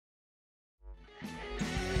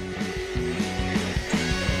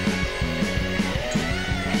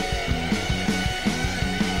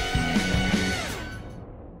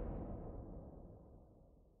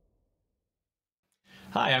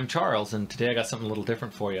Hi, I'm Charles, and today I got something a little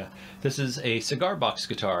different for you. This is a cigar box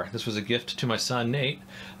guitar. This was a gift to my son Nate,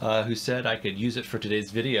 who said I could use it for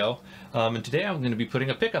today's video. And today I'm going to be putting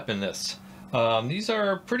a pickup in this. These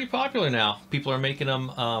are pretty popular now. People are making them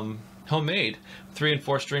homemade. 3 and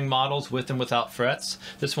 4 string models with and without frets.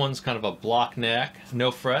 This one's kind of a block neck,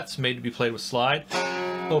 no frets, made to be played with slide.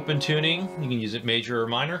 Open tuning, you can use it major or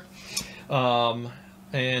minor. I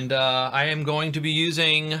am going to be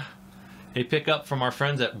using a pickup from our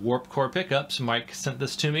friends at Warp Core Pickups. Mike sent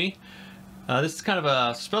this to me. This is kind of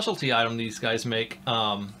a specialty item these guys make.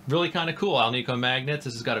 Really kind of cool. Alnico magnets.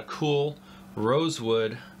 This has got a cool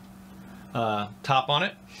rosewood top on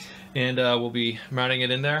it, and we'll be mounting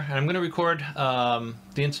it in there. And I'm going to record the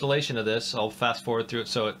installation of this. I'll fast forward through it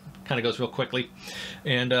so it kind of goes real quickly,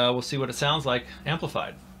 and we'll see what it sounds like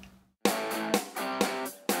amplified.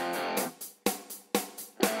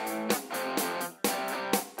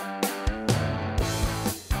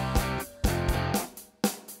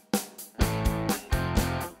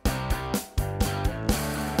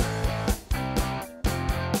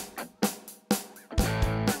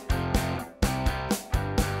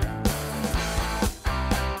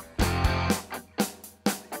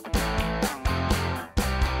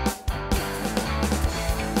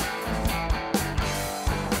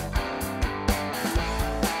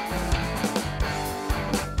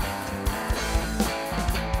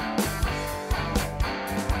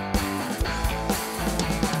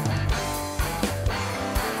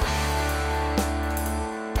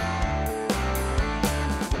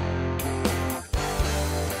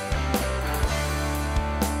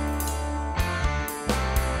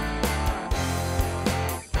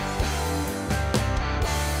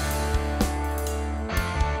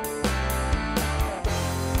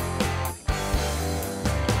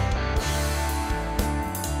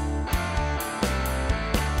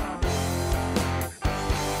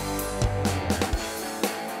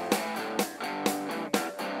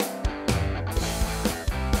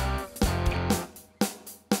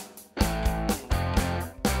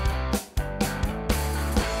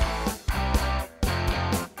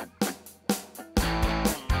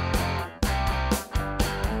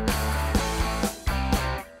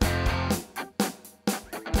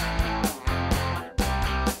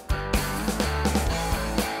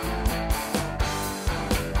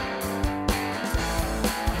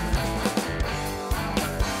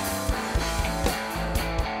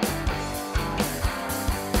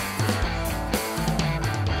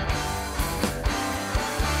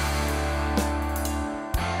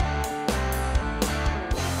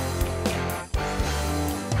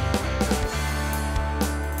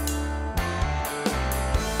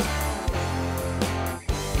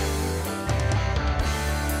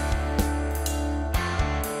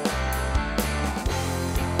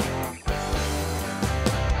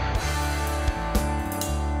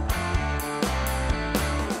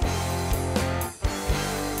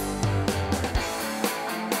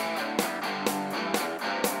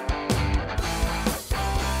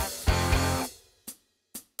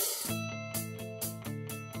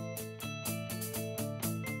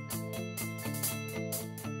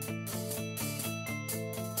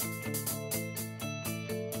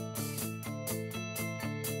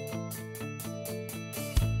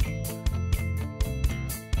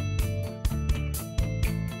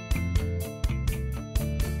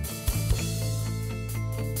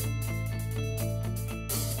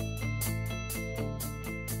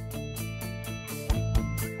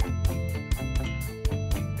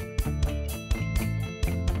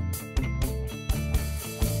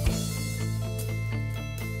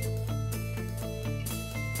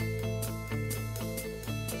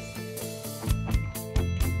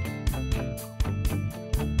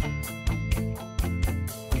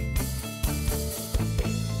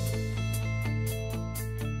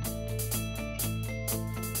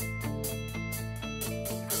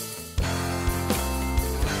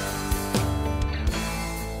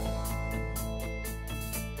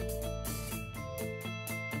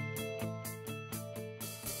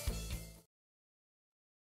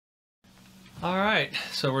 Alright,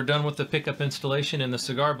 so we're done with the pickup installation in the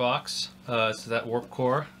cigar box. So that Warp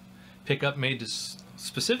Core pickup made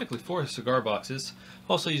specifically for cigar boxes.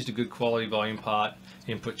 Also used a good quality volume pot,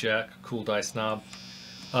 input jack, cool dice knob.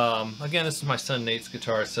 Again, this is my son Nate's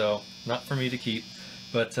guitar, so not for me to keep,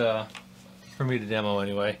 but for me to demo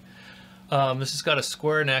anyway. This has got a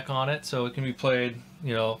square neck on it, so it can be played,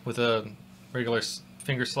 you know, with a regular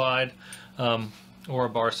finger slide or a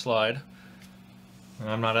bar slide.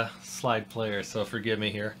 I'm not a slide player, so forgive me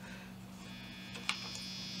here.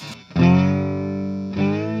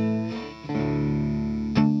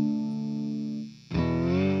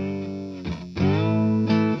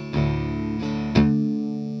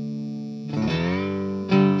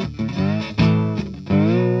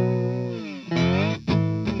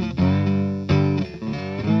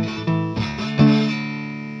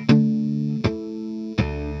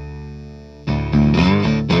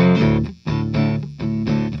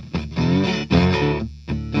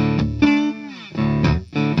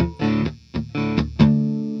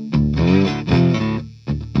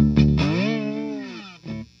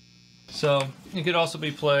 So it could also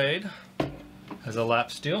be played as a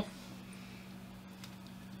lap steel.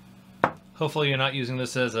 Hopefully you're not using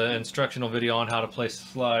this as an instructional video on how to place the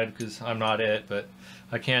slide, because I'm not it, but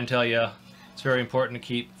I can tell you it's very important to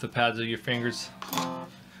keep the pads of your fingers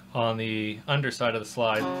on the underside of the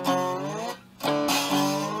slide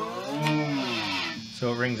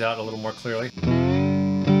so it rings out a little more clearly.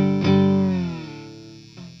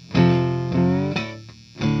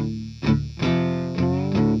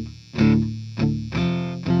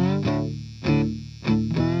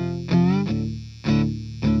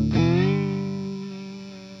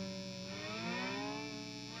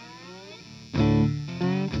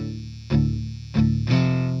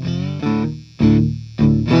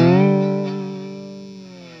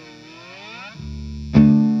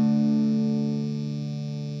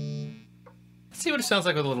 See what it sounds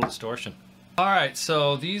like with a little distortion. Alright,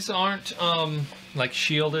 so these aren't like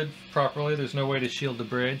shielded properly. There's no way to shield the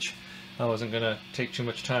bridge. I wasn't going to take too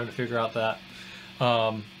much time to figure out that.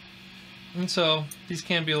 And so these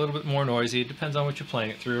can be a little bit more noisy. It depends on what you're playing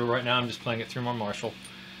it through. Right now I'm just playing it through my Marshall.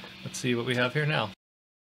 Let's see what we have here now.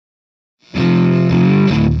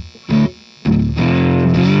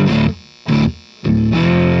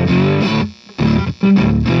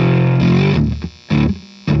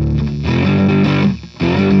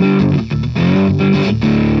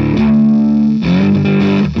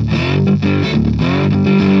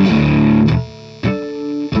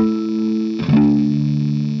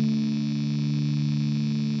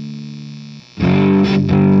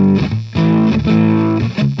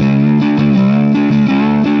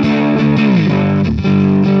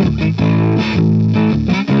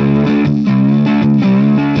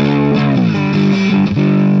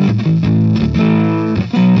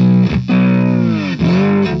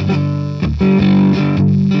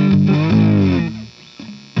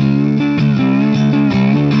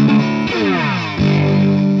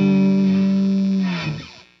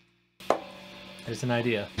 There's an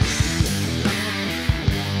idea.